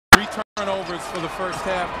3 turnovers for the first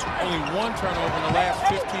half, only 1 turnover in the last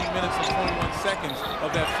 15 minutes and 21 seconds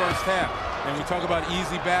of that first half. And we talk about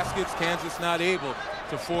easy baskets, Kansas not able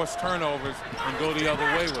to force turnovers and go the other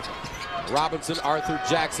way with them. Robinson, Arthur,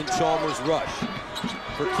 Jackson, Chalmers rush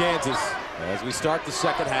for Kansas. As we start the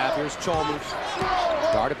second half, here's Chalmers,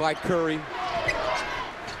 guarded by Curry.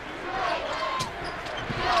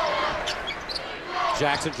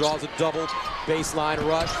 Jackson draws a double baseline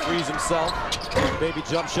rush, frees himself. Maybe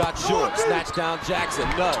jump shot short. Snatch down Jackson.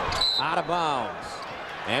 No. Out of bounds.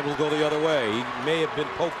 And will go the other way. He may have been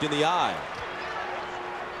poked in the eye.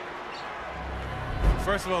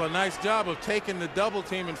 First of all, a nice job of taking the double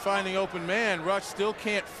team and finding open man. Rush still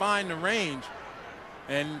can't find the range.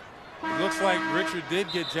 And it looks like Richard did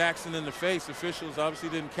get Jackson in the face. Officials obviously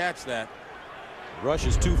didn't catch that. Rush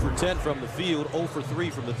is 2 for 10 from the field, 0 for 3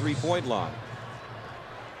 from the three-point line.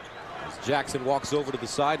 As Jackson walks over to the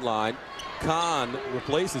sideline, Kahn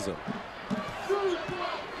replaces him.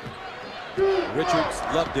 Richards,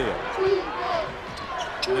 Lovedale.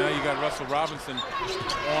 Now you got Russell Robinson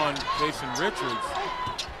on Jason Richards,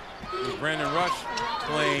 with Brandon Rush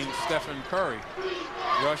playing Stephen Curry.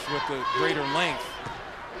 Rush with the greater length.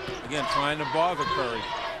 Again, trying to bother Curry.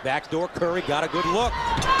 Backdoor Curry got a good look.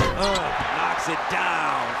 Knocks it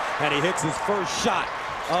down. And he hits his first shot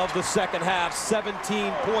of the second half.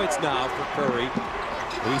 17 points now for Curry.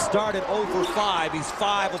 He started 0 for 5. He's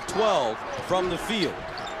 5 of 12 from the field.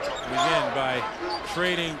 And again, by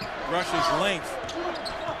trading Rush's length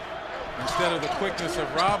instead of the quickness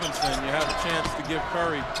of Robinson, you have a chance to give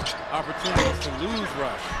Curry opportunities to lose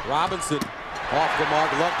Rush. Robinson off the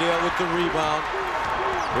mark. Lovedale with the rebound.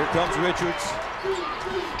 Here comes Richards.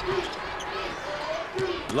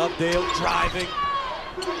 Lovedale driving.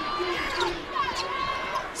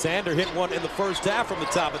 Sander hit one in the first half from the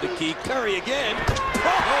top of the key. Curry again.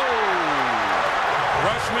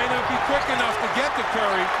 Rush may not be quick enough to get to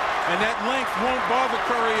Curry, and that length won't bother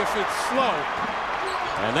Curry if it's slow.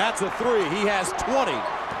 And that's a 3. He has 20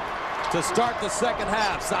 to start the second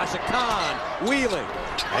half. Sasha Kahn wheeling.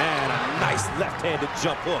 And a nice left-handed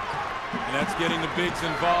jump hook. And that's getting the bigs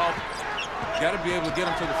involved. Got to be able to get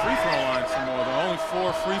them to the free throw line some more. There are only 4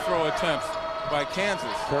 free throw attempts by Kansas.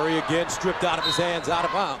 Curry again stripped out of his hands, out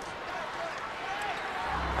of bounds.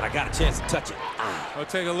 But I got a chance to touch it. We'll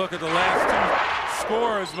take a look at the last 2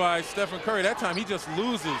 scores by Stephen Curry. That time he just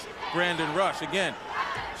loses Brandon Rush. Again,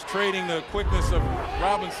 he's trading the quickness of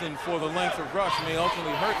Robinson for the length of Rush may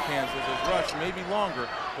ultimately hurt Kansas, as Rush may be longer,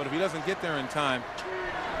 but if he doesn't get there in time,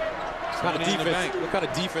 what kind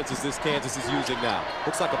of defense is this Kansas is using now?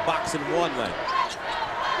 Looks like a box and 1 lane.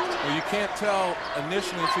 Well, you can't tell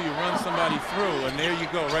initially until you run somebody through, and there you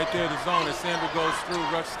go, right there the zone. As Sander goes through,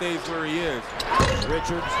 Rush stays where he is.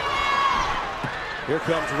 Richards. Here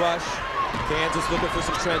comes Rush. Kansas looking for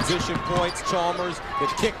some transition points. Chalmers, the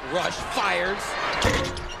kick, Rush fires.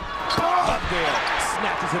 Lovedale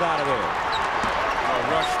snatches it out of there.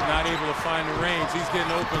 Rush not able to find the range. He's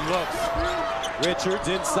getting open looks. Richards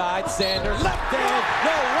inside, Sander, left hand,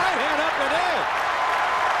 no, right hand up and in.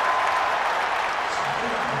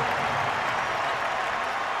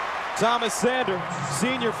 Thomas Sander,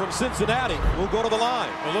 senior from Cincinnati, will go to the line.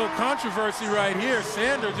 A little controversy right here.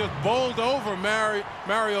 Sander just bowled over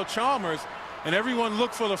Mario Chalmers, and everyone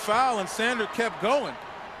looked for the foul, and Sander kept going.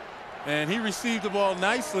 And he received the ball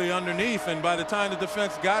nicely underneath, and by the time the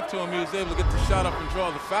defense got to him, he was able to get the shot up and draw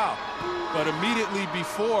the foul. But immediately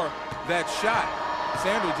before that shot,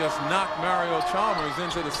 Sander just knocked Mario Chalmers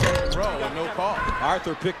into the second row and no call.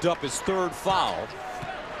 Arthur picked up his 3rd foul.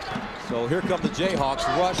 So here come the Jayhawks.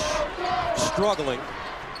 Rush struggling.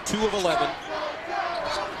 2 of 11.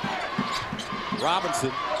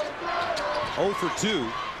 Robinson 0 for 2.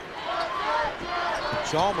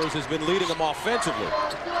 Chalmers has been leading them offensively.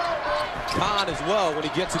 Kahn as well when he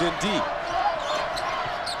gets it in deep.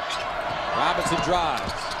 Robinson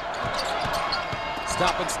drives.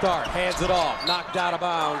 Stop and start. Hands it off. Knocked out of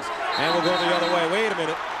bounds. And we'll go the other way. Wait a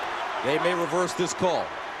minute. They may reverse this call.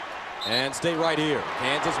 And stay right here.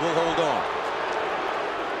 Kansas will hold on.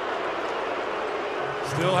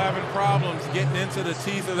 Still having problems getting into the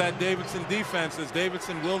teeth of that Davidson defense, as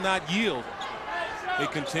Davidson will not yield. They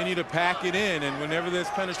continue to pack it in, and whenever there's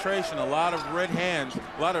penetration, a lot of red hands,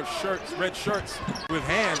 a lot of red shirts with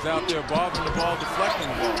hands out there bothering the ball, deflecting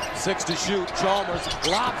the ball. 6 to shoot. Chalmers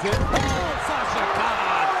lobs it. Oh, Sasha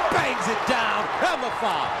Kahn bangs it down. And the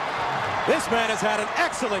foul. This man has had an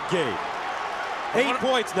excellent game. 8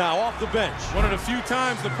 points now off the bench. One of the few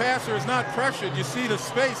times the passer is not pressured. You see the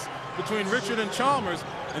space between Richard and Chalmers,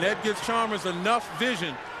 and that gives Chalmers enough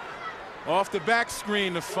vision off the back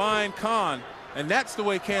screen to find Kahn. And that's the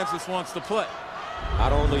way Kansas wants to play.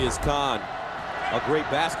 Not only is Khan a great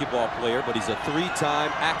basketball player, but he's a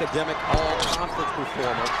 3-time academic all-conference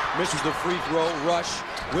performer. Misses the free throw, Rush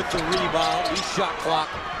with the rebound, new shot clock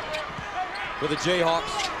for the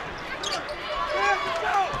Jayhawks.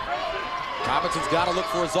 Robinson's got to look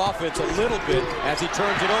for his offense a little bit as he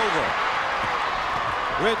turns it over.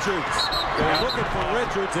 Richards, they're looking for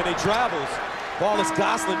Richards and he travels. Paulus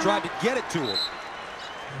Gosselin tried to get it to him.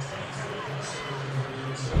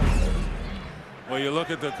 Well, you look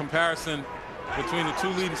at the comparison between the two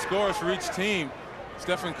leading scorers for each team.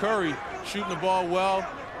 Stephen Curry shooting the ball well,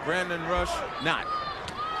 Brandon Rush not.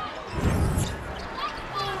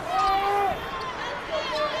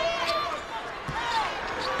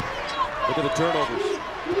 Look at the turnovers.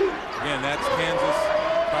 Again, that's Kansas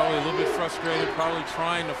probably a little bit frustrated, probably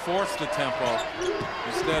trying to force the tempo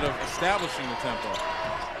instead of establishing the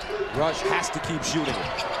tempo. Rush has to keep shooting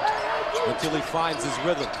it until he finds his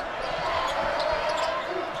rhythm.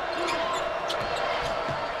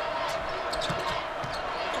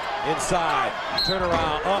 Inside,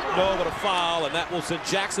 turnaround, up, no, but a foul, and that will send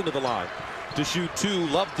Jackson to the line to shoot 2.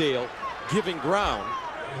 Lovedale giving ground,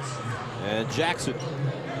 and Jackson.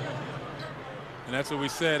 And that's what we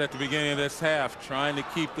said at the beginning of this half, trying to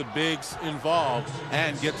keep the bigs involved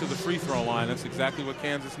and get to the free throw line. That's exactly what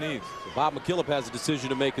Kansas needs. Bob McKillop has a decision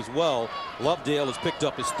to make as well. Lovedale has picked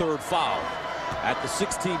up his 3rd foul at the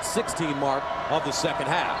 16-16 mark of the second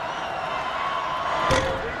half.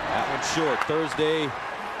 That one's short. Thursday,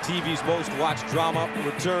 TV's most watched drama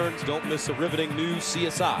returns. Don't miss a riveting new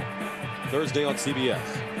CSI Thursday on CBS.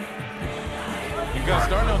 You got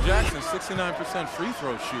Darnell Jackson, 69% free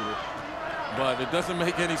throw shooter, but it doesn't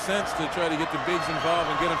make any sense to try to get the bigs involved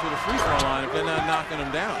and get them to the free throw line if they're not knocking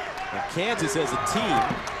them down. Now, Kansas as a team,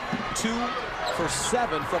 2 for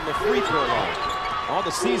 7 from the free throw line. On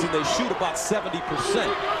the season, they shoot about 70%.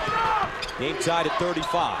 Game tied at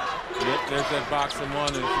 35. Yep, there's that box and one,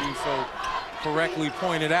 as you so correctly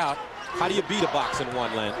pointed out. How do you beat a box and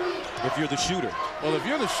one, Len, if you're the shooter? Well, if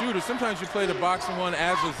you're the shooter, sometimes you play the box and one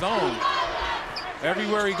as a zone.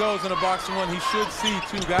 Everywhere he goes in a box and one, he should see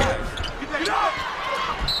 2 guys.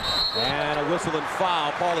 And a whistle and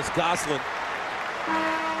foul. Paulus Gosselin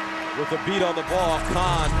with a beat on the ball.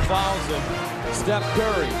 Khan fouls him. Steph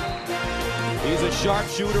Curry. He's a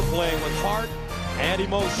sharpshooter playing with heart and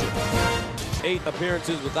emotion. 8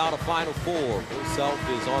 appearances without a Final Four. Himself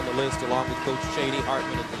is on the list along with Coach Chaney,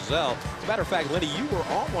 Hartman, and Drizel. As a matter of fact, Lenny, you were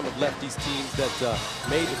on one of Lefty's teams that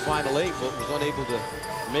made the Final 8, but was unable to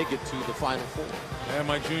make it to the Final Four. Yeah,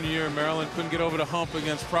 my junior year in Maryland, couldn't get over the hump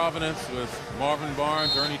against Providence with Marvin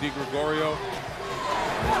Barnes, Ernie DiGregorio.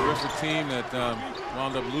 A terrific team that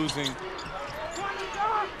wound up losing,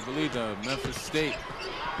 I believe, to Memphis State.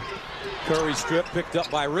 Curry strip picked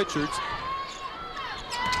up by Richards.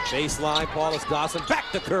 Baseline, Paulus Gosselin,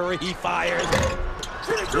 back to Curry, he fires.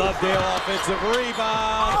 Lovedale offensive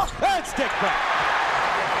rebound, and stick back.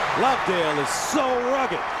 Lovedale is so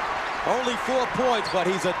rugged. Only 4 points, but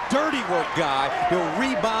he's a dirty work guy. He'll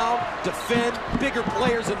rebound, defend bigger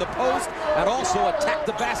players in the post, and also attack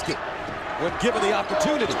the basket when given the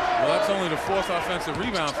opportunity. Well, that's only the 4th offensive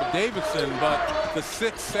rebound for Davidson, but the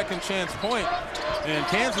 6th second chance point. And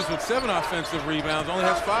Kansas, with 7 offensive rebounds, only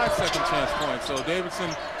has 5 second chance points. So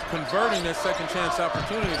Davidson converting their second chance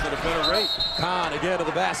opportunities at a better rate. Khan again to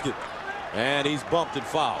the basket, and he's bumped and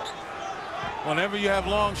fouled. Whenever you have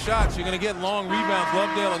long shots, you're going to get long rebounds.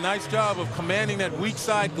 Lovedale, a nice job of commanding that weak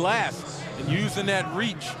side glass and using that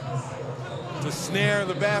reach to snare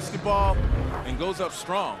the basketball, and goes up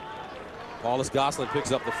strong. Paulus Gosselin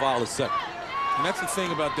picks up the foul, his second. And that's the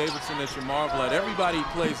thing about Davidson that you marvel at. Everybody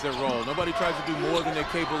plays their role. Nobody tries to do more than they're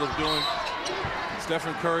capable of doing.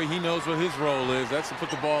 Stephen Curry, he knows what his role is. That's to put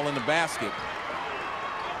the ball in the basket.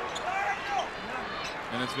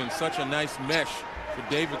 And it's been such a nice mesh for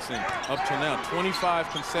Davidson up to now. 25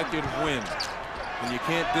 consecutive wins. And you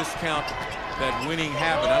can't discount that winning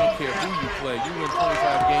habit. I don't care who you play. You win 25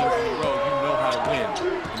 games in a row, you know how to win.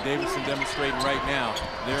 And Davidson demonstrating right now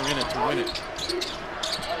they're in it to win it.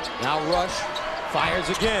 Now Rush fires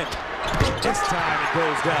again. This time it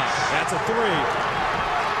goes down. That's a 3.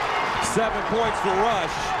 7 points for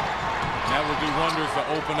Rush. That would do wonders to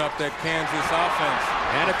open up that Kansas offense.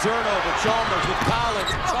 And a turnover. Chalmers with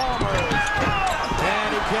Collins. Chalmers. And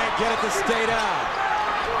he can't get it to stay down.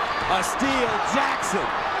 A steal. Jackson.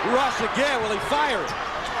 Rush again. Will he fire it?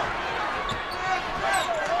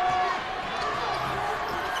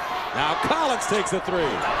 Now Collins takes a 3.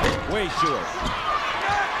 Way short.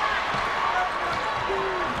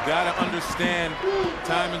 Got to understand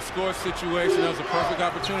time and score situation. That was a perfect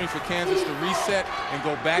opportunity for Kansas to reset and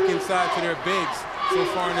go back inside to their bigs so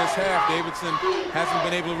far in this half, Davidson hasn't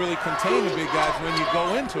been able to really contain the big guys when you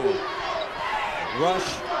go into them.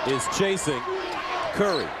 Rush is chasing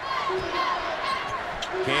Curry.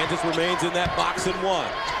 Kansas remains in that box and one.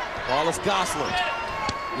 Wallace Gosselin.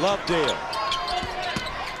 Lovedale.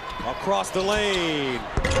 Across the lane.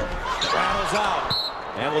 Rattles out.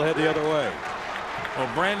 And will head the other way. Well,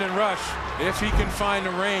 Brandon Rush, if he can find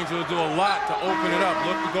the range, he'll do a lot to open it up.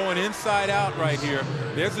 Look, going inside out right here.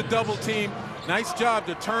 There's a double team. Nice job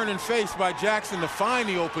to turn and face by Jackson to find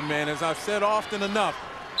the open man, as I've said often enough.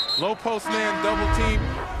 Low post man, double team,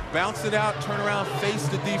 bounce it out, turn around, face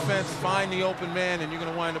the defense, find the open man, and you're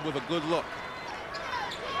going to wind up with a good look.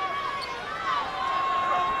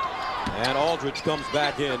 And Aldridge comes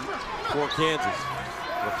back in for Kansas,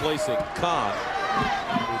 replacing Kahn,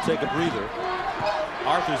 who will take a breather.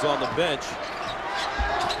 Arthur's on the bench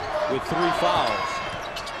with 3 fouls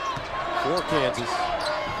for Kansas.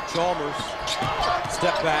 Chalmers,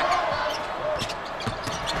 step back.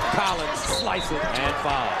 Collins, slice it, and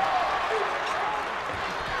foul.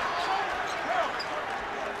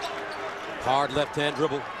 Hard left-hand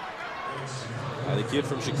dribble by the kid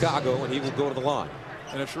from Chicago, and he will go to the line.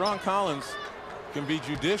 And if Sharon Collins can be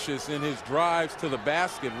judicious in his drives to the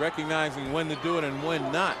basket, recognizing when to do it and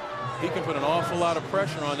when not, he can put an awful lot of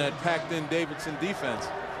pressure on that packed-in Davidson defense.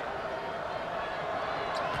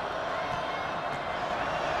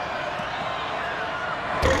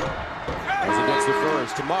 As it gets the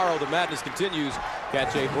first. Tomorrow, the madness continues.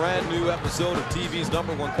 Catch a brand new episode of TV's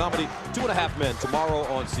 #1 comedy, 2.5 Men, tomorrow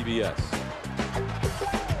on CBS.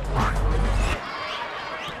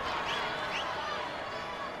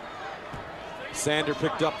 Sander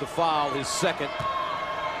picked up the foul, his second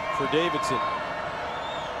for Davidson.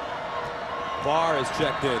 Barr is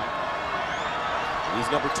checked in. He's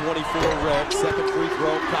number 24 red. Second free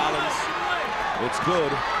throw, Collins. It's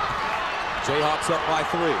good. Jayhawks up by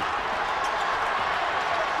 3.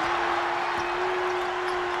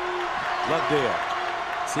 Lovedale.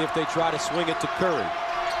 See if they try to swing it to Curry.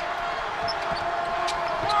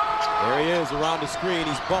 There he is around the screen.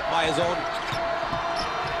 He's bumped by his own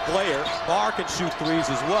player. Barr can shoot threes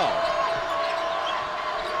as well.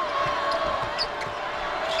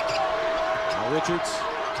 Now Richards,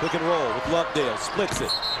 pick and roll with Lovedale, splits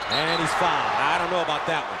it, and he's fouled. I don't know about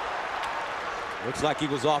that one. Looks like he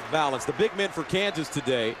was off balance. The big men for Kansas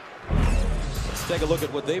today. Let's take a look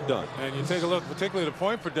at what they've done. And you take a look, particularly the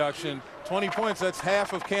point production, 20 points, that's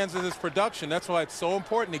half of Kansas's production. That's why it's so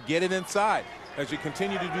important to get it inside. As you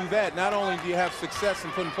continue to do that, not only do you have success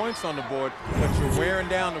in putting points on the board, but you're wearing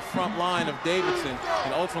down the front line of Davidson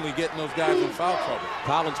and ultimately getting those guys in foul trouble.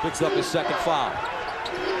 Collins picks up his second foul.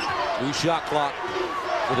 New shot clock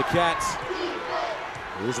for the Cats.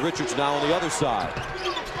 Here's Richards now on the other side.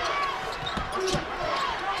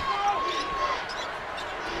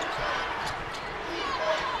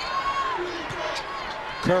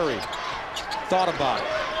 Curry thought about it.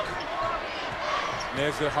 And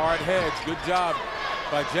there's the hard heads. Good job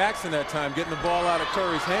by Jackson that time, getting the ball out of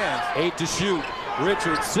Curry's hands. 8 to shoot.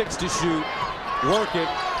 Richards 6 to shoot. Working.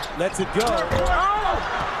 Lets it go.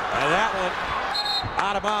 And that one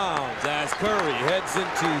out of bounds as Curry heads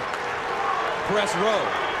into press row.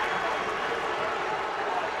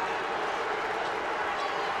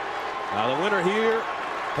 Now the winner here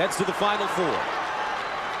heads to the Final Four.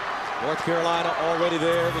 North Carolina already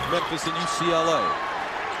there with Memphis and UCLA.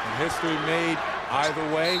 And history made either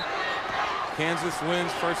way. Kansas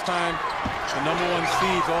wins, first time the #1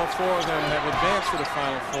 seeds, all 4 of them have advanced to the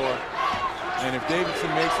Final Four. And if Davidson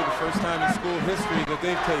makes it the first time in school history that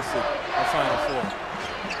they've tasted a Final Four.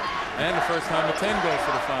 And the first time the 10 goes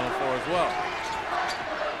to the Final Four as well.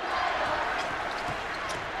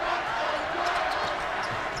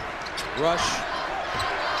 Rush.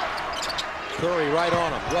 Curry right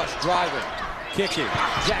on him. Rush driving, kicking.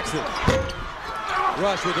 Jackson.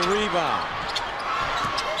 Rush with a rebound.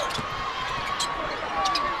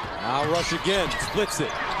 Now Rush again, splits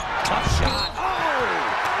it. Tough shot.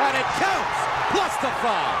 Oh! And it counts. Plus the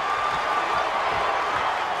foul.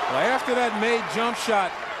 Well, after that made jump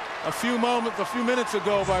shot a few minutes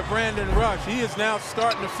ago by Brandon Rush, he is now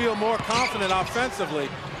starting to feel more confident offensively.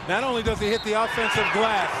 Not only does he hit the offensive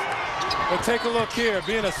glass, but take a look here,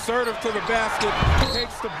 being assertive to the basket,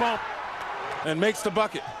 takes the bump, and makes the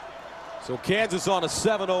bucket. So Kansas on a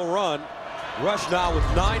 7-0 run. Rush now with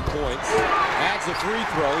 9 points, adds a free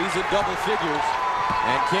throw. He's in double figures,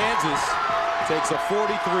 and Kansas takes a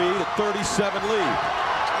 43-37 lead.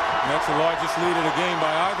 And that's the largest lead of the game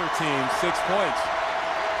by either team, 6 points.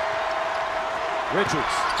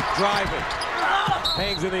 Richards driving,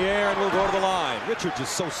 hangs in the air and will go to the line. Richards is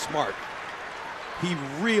so smart. he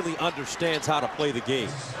really understands how to play the game.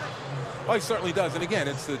 Oh, he certainly does. And again,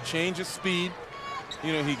 it's the change of speed.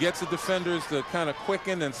 You know, he gets the defenders to kind of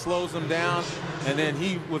quicken and slows them down. And then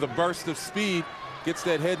he, with a burst of speed, gets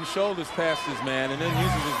that head and shoulders past his man and then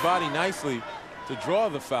uses his body nicely to draw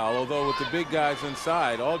the foul. Although with the big guys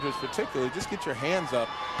inside, Aldridge particularly, just get your hands up,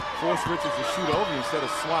 force Richards to shoot over you instead of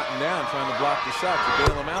swatting down, trying to block the shot to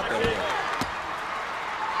bail him out that way.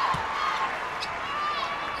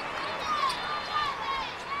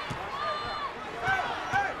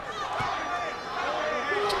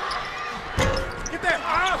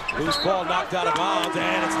 Loose ball knocked out of bounds,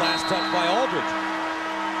 and it's last touched by Aldridge.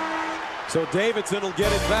 So Davidson will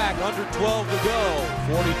get it back. Under 12 to go.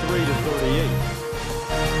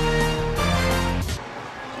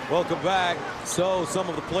 43-38. Welcome back. So some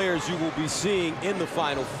of the players you will be seeing in the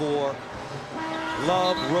Final Four: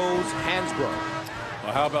 Love, Rose, Hansbrough.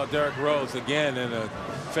 Well, how about Derrick Rose again in a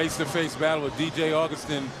face-to-face battle with DJ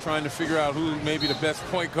Augustin, trying to figure out who may be the best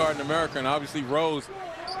point guard in America, and obviously Rose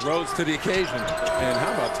rose to the occasion. And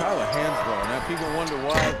how about Tyler Hansbrough? Now people wonder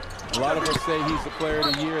why a lot of us say he's the player of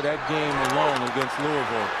the year. That game alone against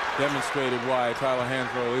Louisville demonstrated why Tyler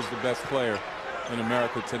Hansbrough is the best player in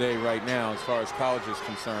America today right now as far as college is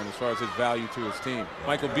concerned, as far as his value to his team.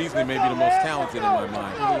 Michael Beasley may be the most talented in my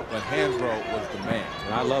mind, but Hansbrough was the man.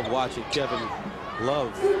 And I love watching Kevin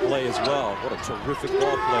Love play as well. What a terrific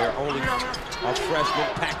ball player. Only a freshman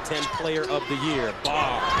Pac-10 player of the year.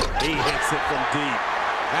 Barr, he hits it from deep.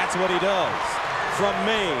 That's what he does. From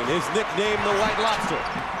Maine, his nickname the White Lobster.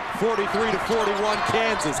 43-41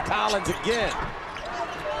 Kansas. Collins again.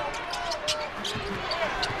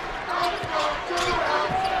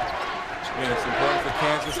 And it's important for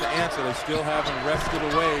Kansas to answer. They still haven't wrested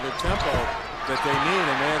away the tempo that they need,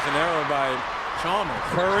 and there's an error by Chalmers.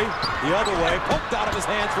 Curry the other way, poked out of his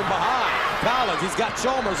hands from behind. Collins, he's got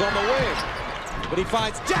Chalmers on the wing, but he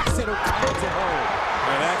finds Jackson who comes it home.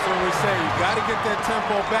 And that's what we say. You got to get that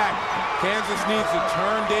tempo back. Kansas needs to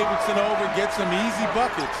turn Davidson over, get some easy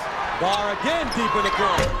buckets. Barr again deep in the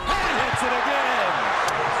corner, and hits it again.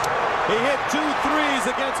 He hit 2 threes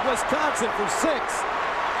against Wisconsin for 6.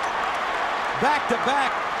 Back-to-back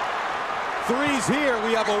threes here.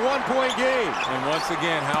 We have a 1-point game. And once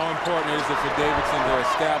again, how important is it for Davidson to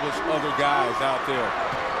establish other guys out there?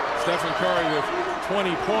 Stephen Curry with 20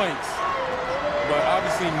 points, but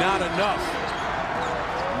obviously not enough.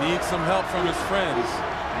 Needs some help from his friends.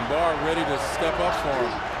 And Barr ready to step up for him.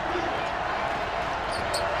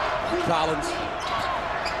 Collins.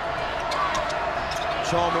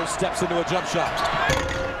 Chalmers steps into a jump shot.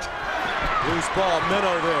 Loose ball,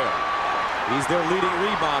 Minnow there. He's their leading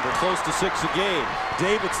rebounder, close to 6 a game.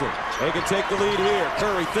 Davidson, they can take the lead here.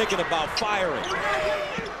 Curry thinking about firing.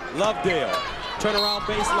 Lovedale, turnaround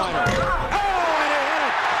baseliner. Oh, and he hit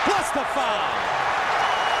it, plus the foul.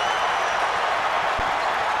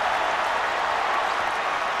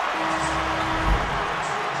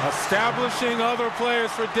 Establishing other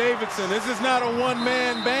players for Davidson. This is not a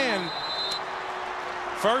one-man band.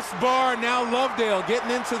 First Barr, now Lovedale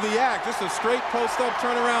getting into the act. Just a straight post-up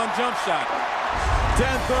turnaround jump shot.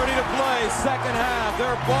 10:30 to play, second half.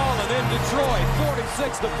 They're balling in Detroit,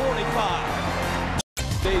 46-45.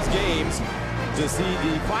 Today's games to see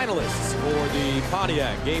the finalists for the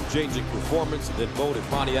Pontiac game-changing performance. Then vote at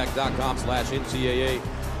Pontiac.com/NCAA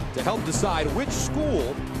to help decide which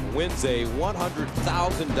school wins a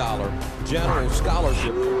 $100,000 general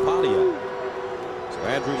scholarship from Pontiac. So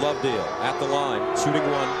Andrew Lovedale at the line,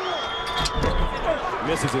 shooting one,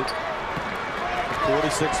 misses it.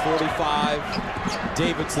 46-45.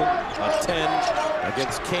 Davidson a 10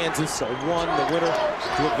 against Kansas, a 1, the winner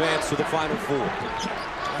to advance to the Final Four.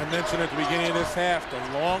 I mentioned at the beginning of this half, the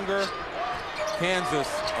longer Kansas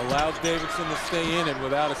allows Davidson to stay in it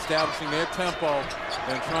without establishing their tempo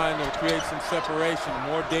and trying to create some separation, the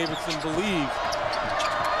more Davidson believes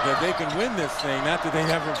that they can win this thing. Not that they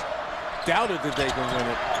never doubted that they can win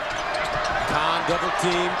it. Kahn double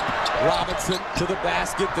team. Robinson to the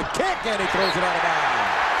basket, the kick, and he throws it out of bounds.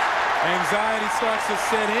 Anxiety starts to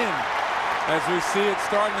set in, as we see it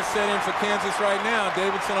starting to set in for Kansas right now.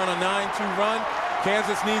 Davidson on a 9-2 run.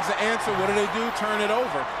 Kansas needs to answer. What do they do? Turn it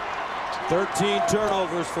over. 13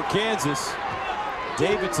 turnovers for Kansas.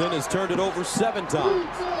 Davidson has turned it over 7 times.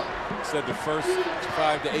 Said the first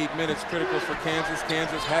 5 to 8 minutes critical for Kansas.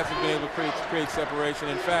 Kansas hasn't been able to create separation.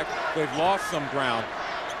 In fact, they've lost some ground.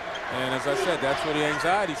 And as I said, that's where the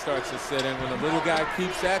anxiety starts to set in, when the little guy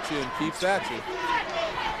keeps at you and keeps at you.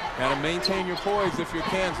 Got to maintain your poise if you're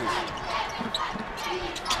Kansas.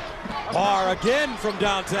 Barr again from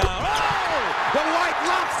downtown. Oh! The White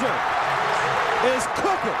Lobster is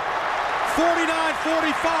cooking.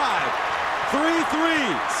 49-45. 3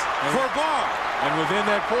 threes for Barr. And within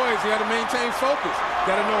that poise, you got to maintain focus.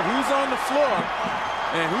 Got to know who's on the floor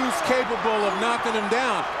and who's capable of knocking him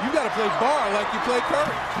down. You got to play Barr like you play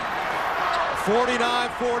Curry.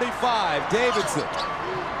 49-45, Davidson.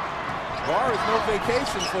 Barr is no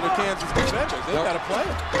vacation for the Kansas defenders. They've got to play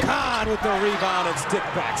him. Khan with the rebound and stick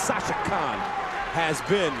back. Sasha Khan has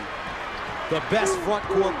been the best front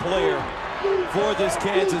court player for this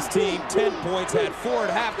Kansas team. 10 points, had 4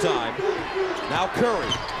 at halftime. Now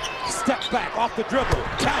Curry, step back off the dribble.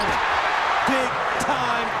 Count it. Big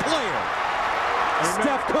time player.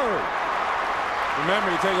 Steph Curry.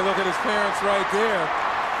 Remember, you take a look at his parents right there,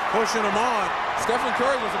 pushing him on. Stephen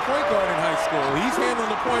Curry was a point guard in high school. He's handling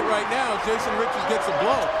the point right now. Jason Richards gets a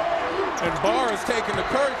blow. And Barr is taking the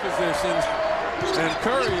Curry position. And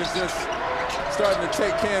Curry is just starting to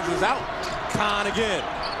take Kansas out. Khan again.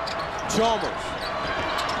 Chalmers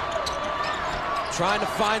trying to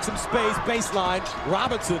find some space, baseline.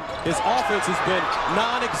 Robinson, his offense has been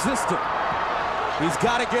non-existent. He's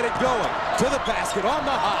got to get it going. To the basket, on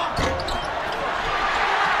the hop.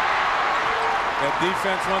 That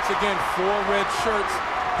defense, once again, 4 red shirts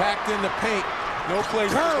packed in the paint. No place.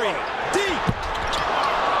 Curry, deep.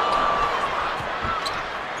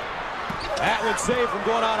 That one saved from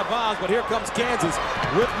going out of bounds, but here comes Kansas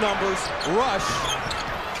with numbers. Rush.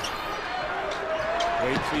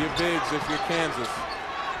 Wait for your bigs if you're Kansas.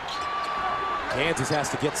 Kansas has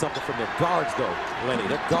to get something from their guards, though, Lenny.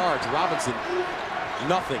 Their guards, Robinson,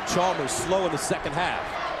 nothing. Chalmers slow in the second half.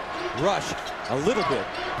 Rush a little bit.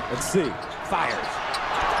 Let's see. Fires.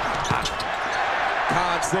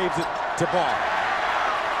 Khan saves it to Barr.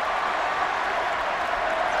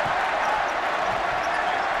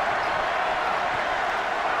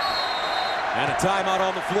 And a timeout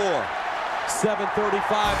on the floor.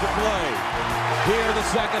 7:35 to play. Here in the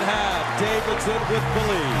second half, Davidson with the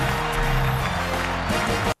lead.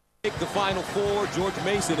 The Final Four, George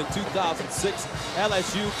Mason in 2006,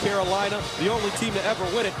 LSU, Carolina, the only team to ever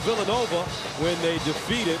win it, Villanova, when they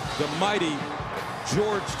defeated the mighty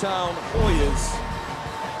Georgetown Hoyas.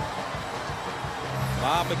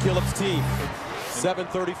 Bob McKillop's team,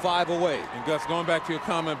 7:35 away. And Gus, going back to your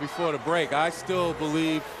comment before the break, I still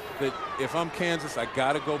believe that if I'm Kansas, I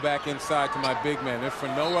got to go back inside to my big man. If for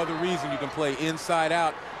no other reason, you can play inside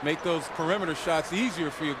out, make those perimeter shots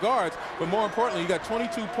easier for your guards. But more importantly, you got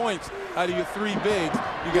 22 points out of your 3 bigs.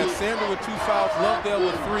 You got Sander with 2 fouls, Lovedale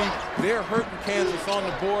with 3. They're hurting Kansas on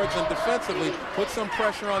the boards, and defensively, put some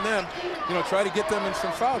pressure on them. You know, try to get them in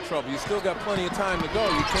some foul trouble. You still got plenty of time to go.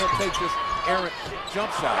 You can't take just errant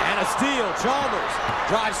jump shot. And a steal. Chalmers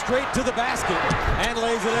drives straight to the basket and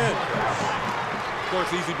lays it in. Of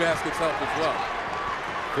course, easy baskets help as well.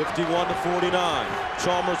 51-49.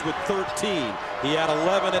 Chalmers with 13. He had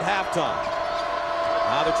 11 at halftime.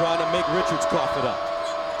 Now they're trying to make Richards cough it up.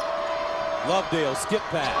 Lovedale, skip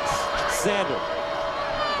pass. Sander.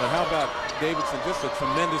 But how about Davidson? Just a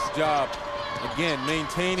tremendous job. Again,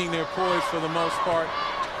 maintaining their poise for the most part.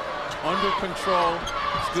 Under control.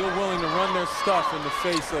 Still willing to run their stuff in the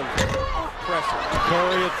face of pressure.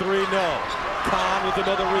 Curry at 3, no. Khan with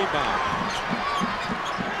another rebound.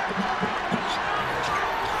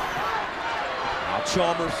 Now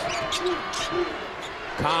Chalmers.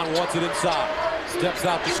 Khan wants it inside. Steps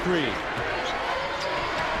out the screen.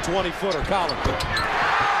 20-footer, Collins.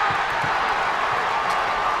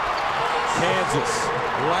 Kansas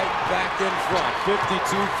right back in front,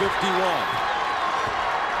 52-51.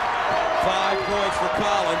 5 points for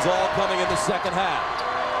Collins, all coming in the second half.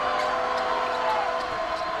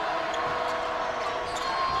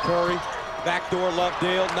 Curry, backdoor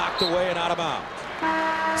Lovedale, knocked away and out of bounds.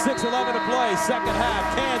 6:11 to play, second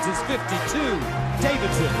half. Kansas 52,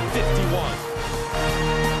 Davidson 51.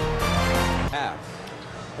 Half.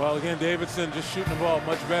 Well, again, Davidson just shooting the ball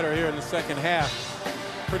much better here in the second half.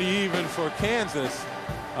 Pretty even for Kansas.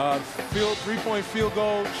 3-point field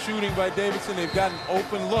goal shooting by Davidson. They've gotten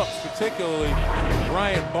open looks, particularly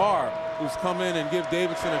Bryant Barr, who's come in and give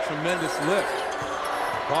Davidson a tremendous lift.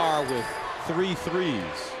 Barr with 3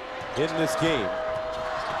 threes in this game.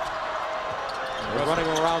 They're running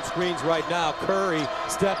around screens right now. Curry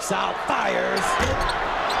steps out, fires.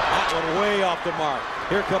 That one way off the mark.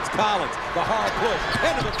 Here comes Collins, the hard push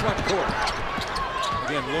into the front court.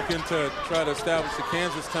 Again, looking to try to establish the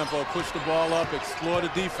Kansas tempo, push the ball up, explore the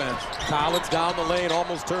defense. Collins down the lane,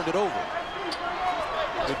 almost turned it over.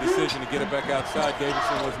 Good decision to get it back outside.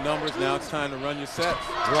 Davidson with numbers. Now it's time to run your sets.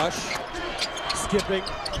 Rush, skipping.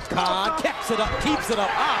 Khan keeps it up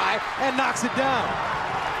high, and knocks it down.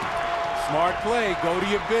 Smart play. Go to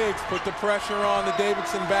your bigs. Put the pressure on the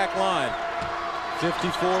Davidson back line.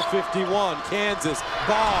 54-51, Kansas,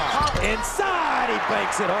 Barr, inside, he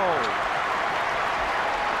banks it home.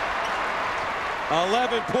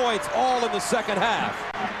 11 points, all in the second half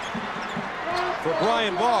for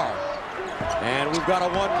Brian Barr. And we've got a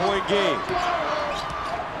 1-point game.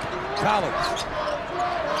 Collins.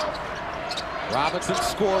 Robinson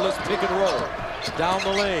scoreless, pick and roll. Down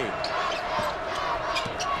the lane.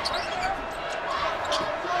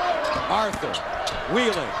 Arthur,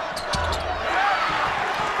 wheeling.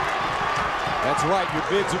 That's right, your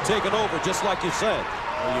bigs are taking over, just like you said.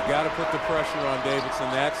 Well, you got to put the pressure on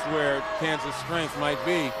Davidson. That's where Kansas' strength might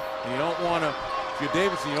be. You don't want to, if you're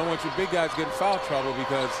Davidson, you don't want your big guys getting foul trouble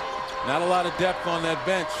because not a lot of depth on that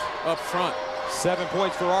bench up front. 7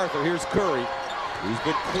 points for Arthur. Here's Curry. He's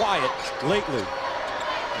been quiet lately.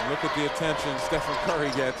 And look at the attention Stephen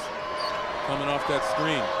Curry gets coming off that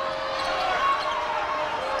screen.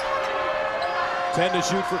 10 to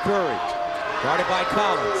shoot for Curry. Guarded by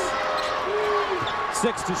Collins.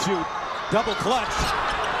 6 to shoot. Double clutch.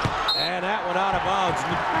 And that one out of bounds.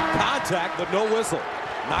 Contact, but no whistle.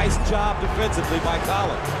 Nice job defensively by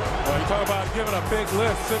Collins. Well, you talk about giving a big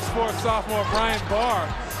lift. 6'4" sophomore Brian Barr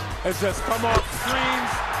has just come off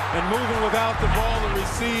screens and moving without the ball to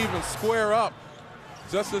receive and square up.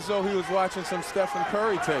 Just as though he was watching some Stephen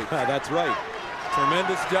Curry tape. That's right.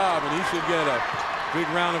 Tremendous job, and he should get a big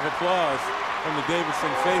round of applause from the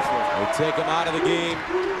Davidson faithful. They take him out of the game.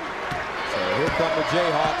 So here come the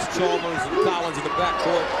Jayhawks, Chalmers and Collins in the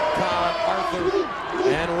backcourt. Kahn, Arthur,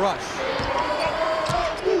 and Rush.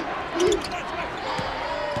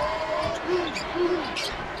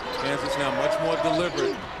 Kansas now much more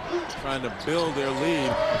deliberate, trying to build their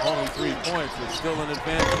lead. Only 3 points, but still an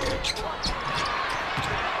advantage.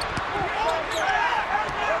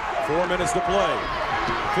 4 minutes to play.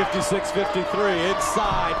 56-53,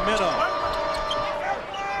 inside, Minnow.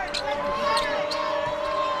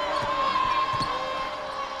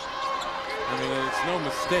 I mean, it's no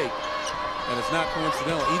mistake, and it's not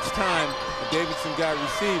coincidental. Each time the Davidson guy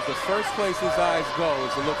receives, the first place his eyes go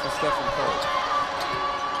is to look for Stephen Curry.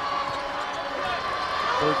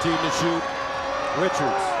 13 to shoot.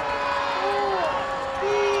 Richards.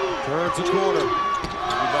 Turns the corner.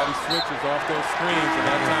 Everybody switches off those screens, and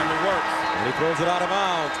that time it works. And he throws it out of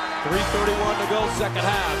bounds. 3:31 to go, second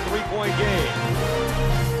half. 3-point game.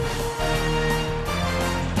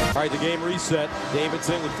 All right, the game reset.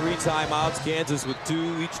 Davidson with 3 timeouts. Kansas with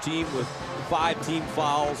 2. Each team with 5 team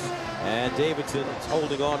fouls. And Davidson is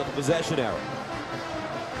holding on to the possession arrow.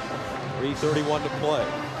 3:31 to play.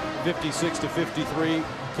 56-53,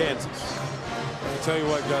 Kansas. I'll tell you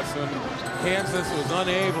what, Dustin, Kansas was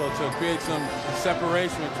unable to create some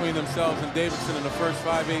separation between themselves and Davidson in the first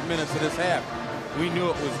 5-8 minutes of this half. We knew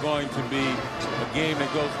it was going to be a game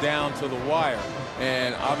that goes down to the wire.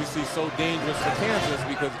 And obviously so dangerous for Kansas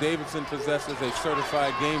because Davidson possesses a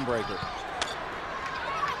certified game breaker.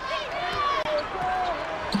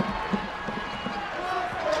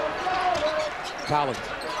 Collins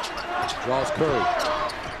draws Curry.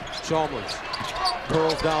 Chalmers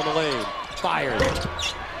curls down the lane. Fired.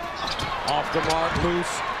 Off the mark,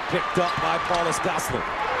 loose. Picked up by Paulus Goslin.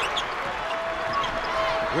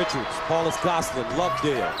 Richards, Paulus Goslin,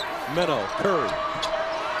 Lovedale, Minnow, Curry.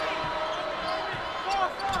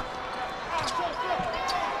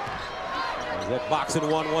 There's that boxing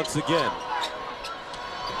one once again.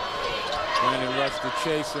 Brandon Rush the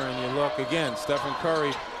chaser, and you look again, Stephen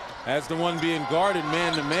Curry as the one being guarded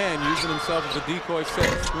man-to-man, using himself as a decoy,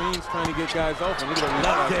 setting screens, trying to get guys open. Look at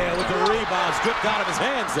Lovedale with the rebound, stripped out of his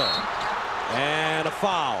hands though. And a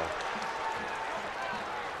foul.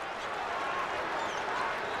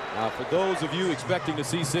 Now, for those of you expecting to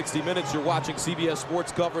see 60 minutes, you're watching CBS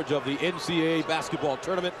Sports coverage of the NCAA basketball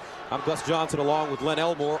tournament. I'm Gus Johnson along with Len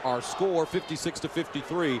Elmore. Our score,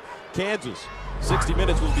 56-53. Kansas. 60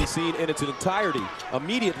 minutes will be seen in its entirety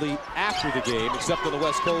immediately after the game, except on the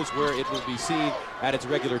West Coast where it will be seen at its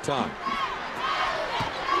regular time.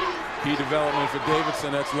 Key development for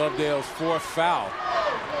Davidson. That's Lovedale's 4th foul.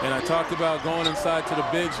 And I talked about going inside to the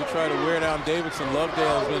bigs to try to wear down Davidson.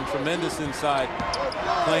 Lovedale has been tremendous inside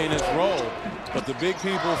playing his role. But the big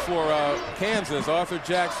people for Kansas, Arthur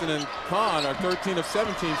Jackson and Kahn, are 13 of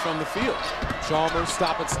 17 from the field. Chalmers,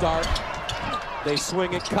 stop and start. They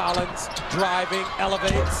swing it. Collins driving,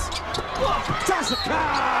 elevates. Sasha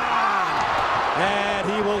Kahn! And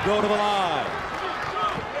he will go to the line.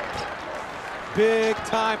 Big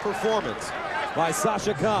time performance by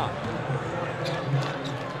Sasha Kahn.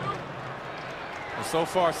 So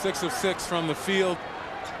far, 6 of 6 from the field.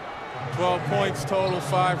 12 points total,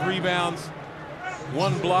 5 rebounds,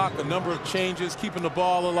 1 block, a number of changes, keeping the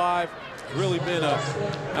ball alive. really been an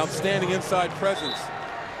outstanding inside presence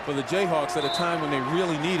for the Jayhawks at a time when they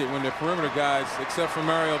really need it, when their perimeter guys, except for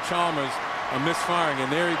Mario Chalmers, are misfiring.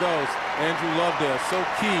 And there he goes, Andrew Lovedale, so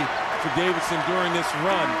key to Davidson during this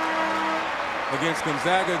run against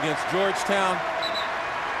Gonzaga, against Georgetown,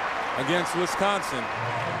 against Wisconsin.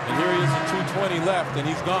 And here he is with 2:20 left, and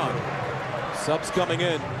he's gone. Subs coming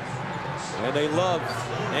in, and they love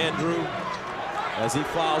Andrew as he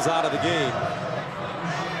fouls out of the game.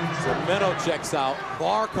 So Meno checks out.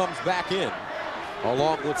 Barr comes back in,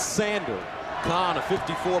 along with Sander. Kahn, a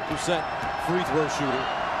 54% free throw shooter.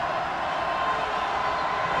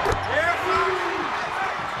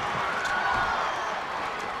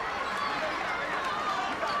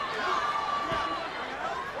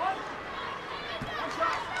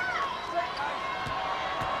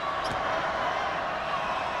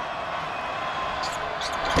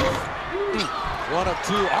 One of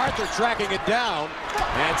two. Arthur tracking it down,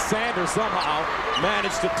 and Sanders somehow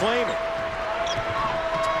managed to claim it.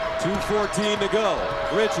 2:14 to go.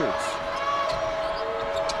 Richards.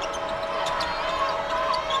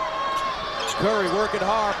 Curry working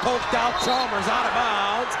hard, poked out. Chalmers out of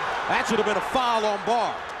bounds. That should have been a foul on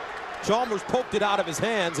Barr. Chalmers poked it out of his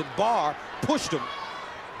hands, and Barr pushed him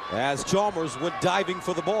as Chalmers went diving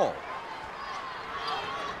for the ball.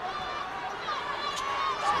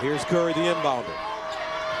 Here's Curry, the inbounder.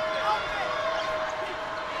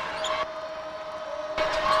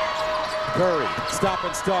 Curry, stop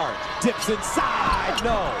and start. Dips inside.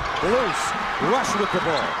 No. Loose. Rush with the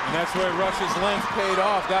ball. And that's where Rush's length paid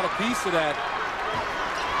off. Got a piece of that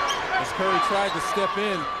as Curry tried to step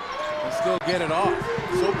in and still get it off.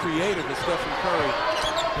 So creative is Stephen Curry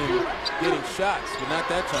in getting shots, but not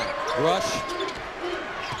that time. Rush.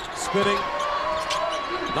 Spinning.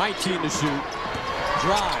 19 to shoot.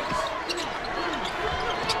 Drives.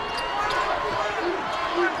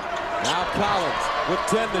 Now Collins with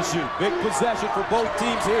 10 to shoot. Big possession for both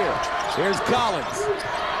teams here. Here's Collins.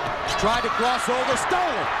 Tried to cross over.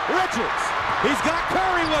 Stolen. Richards. He's got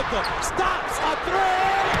Curry with him. Stops a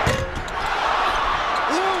three.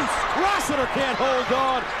 Loose. Rossiter can't hold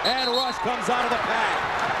on. And Rush comes out of the pack.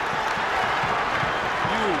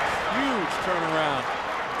 Huge turnaround.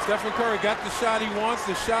 Stephen Curry got the shot he wants,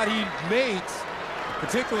 the shot he makes,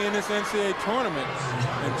 particularly in this NCAA tournament,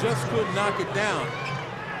 and just couldn't knock it down.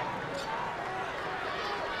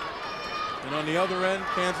 And on the other end,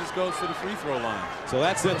 Kansas goes to the free throw line. So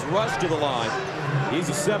that sends Rush to the line. He's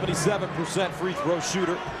a 77% free throw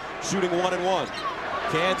shooter, shooting 1-1.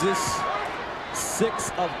 Kansas,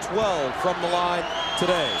 6 of 12 from the line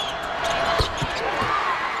today.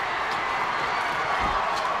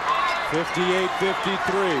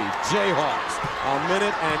 58-53. Jayhawks, a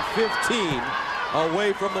minute and 15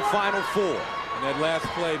 away from the Final Four. And that last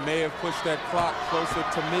play may have pushed that clock closer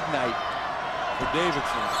to midnight for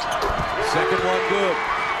Davidson. Second one good.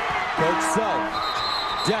 Coach Self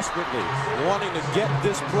desperately wanting to get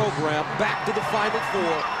this program back to the Final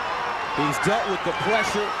Four. He's dealt with the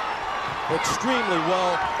pressure extremely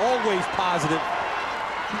well, always positive.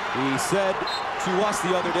 He said to us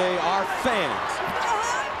the other day, our fans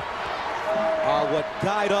are what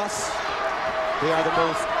guide us. They are the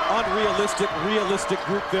most unrealistic, realistic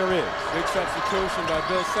group there is. Big substitution by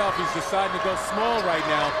Bill Self. He's deciding to go small right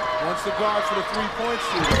now. Wants the guard for the three-point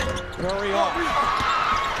shooter. Curry off.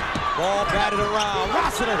 Ball batted around.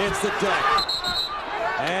 Rossiter hits the deck.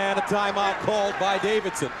 And a timeout called by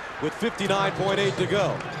Davidson with 59.8 to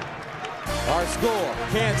go. Our score,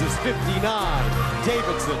 Kansas 59,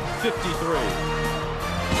 Davidson 53.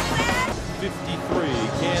 53,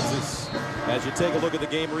 Kansas, as you take a look at the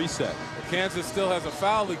game reset. Kansas still has a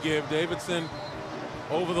foul to give. Davidson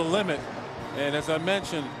over the limit. And as I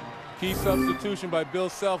mentioned, key substitution by Bill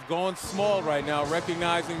Self, going small right now,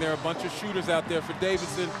 recognizing there are a bunch of shooters out there for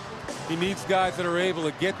Davidson. He needs guys that are able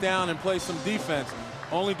to get down and play some defense.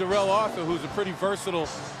 Only Darrell Arthur, who's a pretty versatile,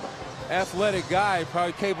 athletic guy,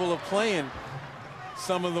 probably capable of playing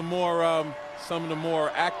some of the more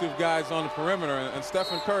active guys on the perimeter. And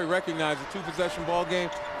Stephen Curry recognized a two-possession ball game,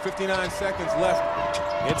 59 seconds left.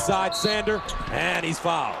 Inside Sander, and he's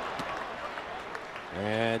fouled.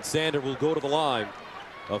 And Sander will go to the line,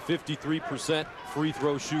 a 53% free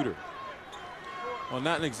throw shooter. Well,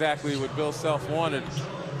 not exactly what Bill Self wanted,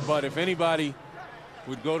 but if anybody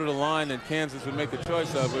would go to the line that Kansas would make a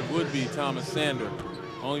choice of, it would be Thomas Sander.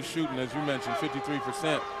 Only shooting, as you mentioned,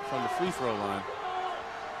 53% from the free throw line.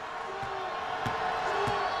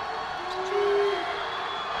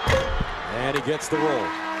 And he gets the roll.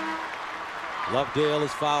 Lovedale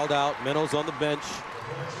is fouled out. Meno's on the bench.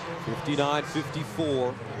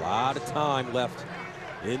 59-54. A lot of time left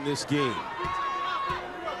in this game.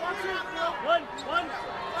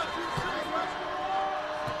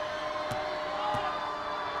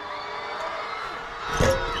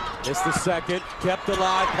 It's the second, kept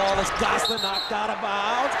alive. Paulus Gosselin knocked out of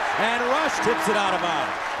bounds, and Rush tips it out of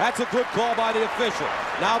bounds. That's a good call by the official.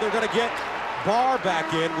 Now they're going to get Barr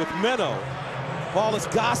back in with Minnow. Paulus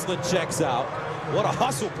Gosselin checks out. What a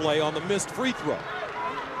hustle play on the missed free throw.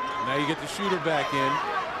 Now you get the shooter back in.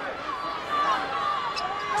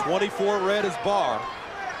 24 red is Barr.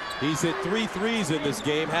 He's hit 3 threes in this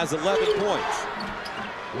game, has 11 points.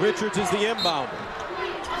 Richards is the inbounder.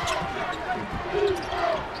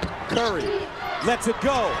 Curry lets it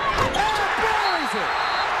go and buries it.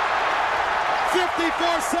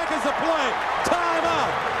 54 seconds of play.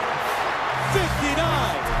 Timeout.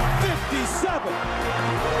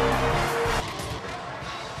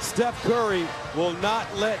 59-57. Steph Curry will not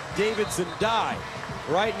let Davidson die.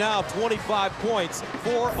 Right now, 25 points,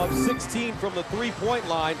 4 of 16 from the three-point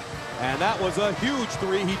line, and that was a huge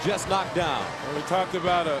three he just knocked down. Well, we talked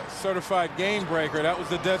about a certified game breaker. That was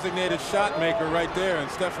the designated shot maker right there in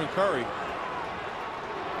Stephen Curry.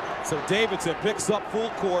 So Davidson picks up full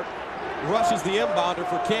court, rushes the inbounder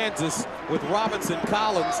for Kansas with Robinson,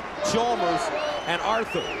 Collins, Chalmers, and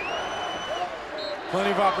Arthur.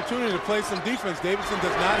 Plenty of opportunity to play some defense. Davidson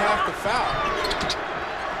does not have to foul.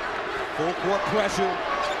 Full court pressure.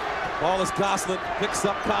 Paulus Gosselin picks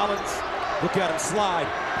up Collins. Look at him slide.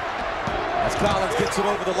 As Collins gets it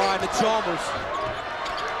over the line to Chalmers.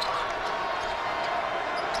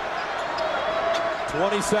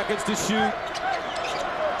 20 seconds to shoot.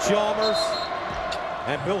 Chalmers.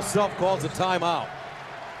 And Bill Self calls a timeout.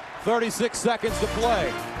 36 seconds to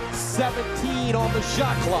play. 17 on the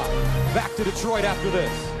shot clock. Back to Detroit after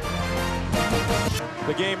this.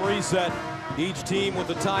 The game reset. Each team with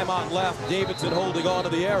the timeout left. Davidson holding on to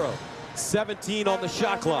the arrow. 17 on the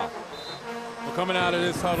shot clock. Well, coming out of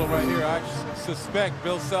this huddle right here, I suspect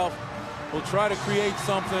Bill Self will try to create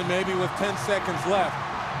something maybe with 10 seconds left.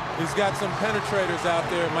 He's got some penetrators out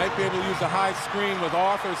there. Might be able to use a high screen with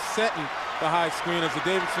Arthur setting the high screen as the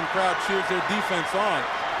Davidson crowd cheers their defense on.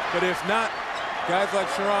 But if not, guys like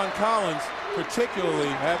Sharon Collins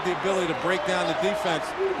particularly have the ability to break down the defense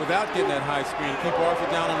without getting that high screen. Keep Arthur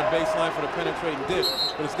down on the baseline for the penetrating dish,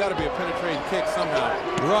 but it's got to be a penetrating kick somehow.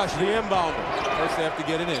 Rush, the inbounder. First they have to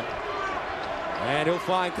get it in. And he'll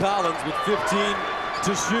find Collins with 15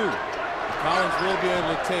 to shoot. Collins will be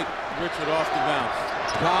able to take Richard off the bounce.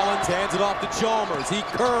 Collins hands it off to Chalmers. He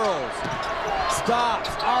curls.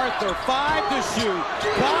 Stops. Arthur, 5 to shoot.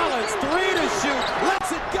 Collins, 3 to shoot.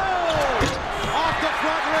 Lets it go. Off the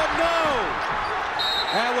front rim, no.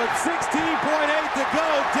 And with 16.8 to go,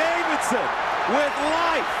 Davidson with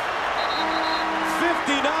life.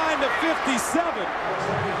 59 to 57.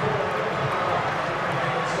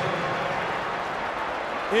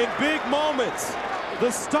 In big moments,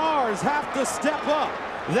 the stars have to step up.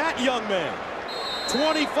 That young man.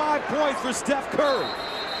 25 points for Steph Curry.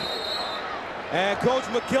 And Coach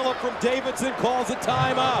McKillop from Davidson calls a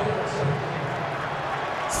timeout.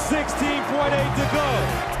 16.8 to go.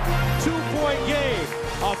 2-point game.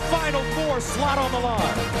 A Final Four slot on the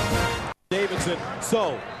line. Davidson,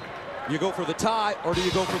 so you go for the tie or do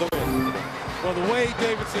you go for the win? Well, the way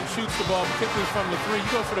Davidson shoots the ball, particularly from the three,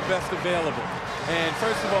 you go for the best available. And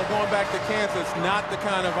first of all, going back to Kansas, not the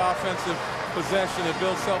kind of offensive possession that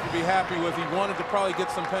Bill Self would be happy with. He wanted to probably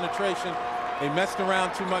get some penetration. They messed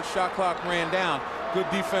around too much. Shot clock ran down. Good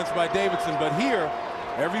defense by Davidson. But here,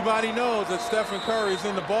 everybody knows that Stephen Curry is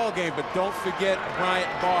in the ball game. But don't forget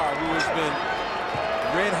Bryant Barr, who has been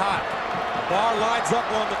red hot. Barr lines up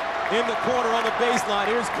in the corner on the baseline.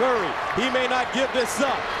 Here's Curry. He may not give this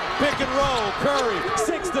up. Pick and roll. Curry,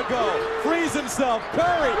 6 to go. Frees himself.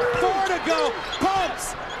 Curry, 4 to go.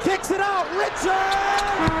 Pumps. Kicks it out. Richard!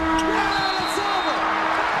 Yeah, it's over.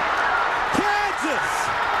 Kansas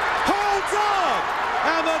holds on.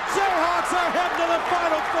 And the Jayhawks are heading to the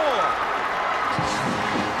Final Four.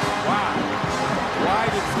 Wow. Why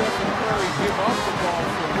did Stephen Curry give up the ball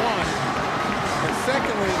for one? And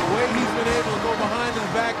secondly, the way he's been able to go behind his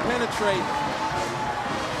back, penetrate,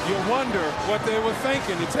 you wonder what they were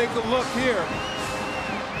thinking. You take a look here.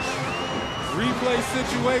 Replay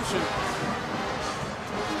situation.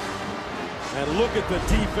 And look at the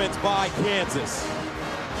defense by Kansas.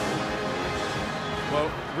 Well,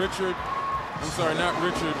 Richard, I'm sorry, not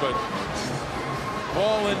Richard, but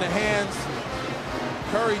ball in the hands.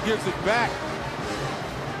 Curry gives it back.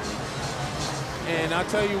 And I'll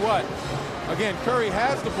tell you what, again, Curry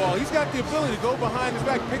has the ball. He's got the ability to go behind his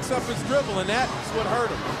back, picks up his dribble, and that's what hurt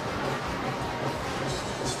him.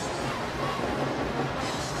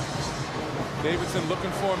 Davidson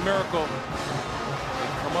looking for a miracle.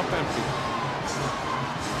 Come up empty.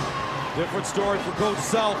 Different story for Coach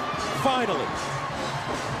Self, finally.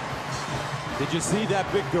 Did you see that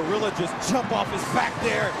big gorilla just jump off his back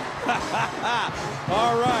there?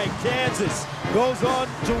 All right, Kansas goes on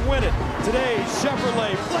to win it. Today's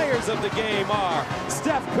Chevrolet players of the game are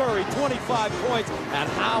Steph Curry, 25 points, and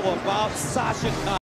how about Sasha